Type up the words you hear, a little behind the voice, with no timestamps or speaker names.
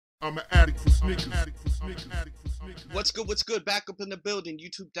I'm an addict for sneakers. What's good? What's good? Back up in the building.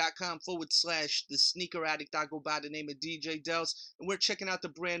 YouTube.com/the sneaker addict. I go by the name of DjDelz, and we're checking out the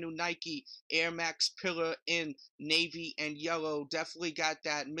brand new Nike Air Max Pillar in navy and yellow. Definitely got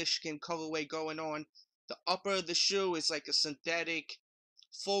that Michigan colorway going on. The upper of the shoe is like a synthetic,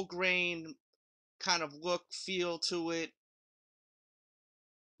 full grain kind of look, feel to it.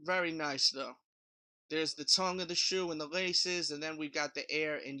 Very nice though. There's the tongue of the shoe and the laces, and then we've got the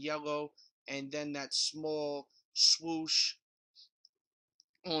air in yellow, and then that small swoosh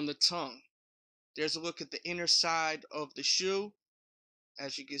on the tongue. There's a look at the inner side of the shoe.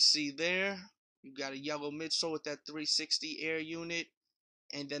 As you can see there, you've got a yellow midsole with that 360 air unit,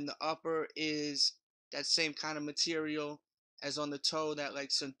 and then the upper is that same kind of material as on the toe, that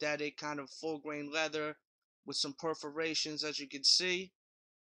like synthetic kind of full grain leather with some perforations. As you can see,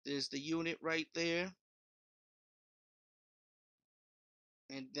 there's the unit right there.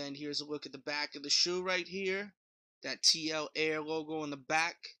 And then here's a look at the back of the shoe right here. That TL Air logo on the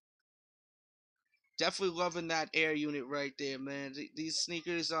back. Definitely loving that Air unit right there, man. These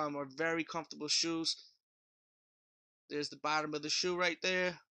sneakers are very comfortable shoes. There's the bottom of the shoe right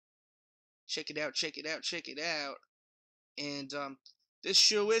there. Check it out, check it out, check it out. And this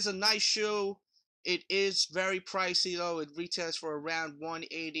shoe is a nice shoe. It is very pricey though. It retails for around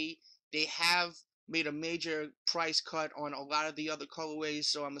 $180. They have made a major price cut on a lot of the other colorways,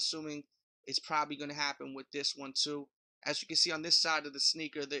 so I'm assuming it's probably going to happen with this one too. As you can see on this side of the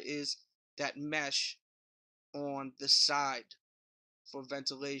sneaker, there is that mesh on the side for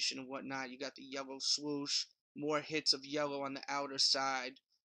ventilation and whatnot. You got the yellow swoosh, more hits of yellow on the outer side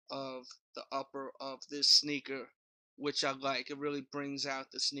of the upper of this sneaker, which I like. It really brings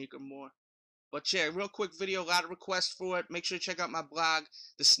out the sneaker more. But yeah, real quick video, a lot of requests for it. Make sure to check out my blog,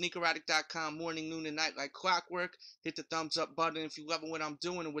 thesneakeraddict.com, morning, noon, and night like clockwork. Hit the thumbs up button if you loving what I'm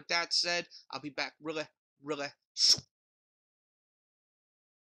doing. And with that said, I'll be back really, really soon.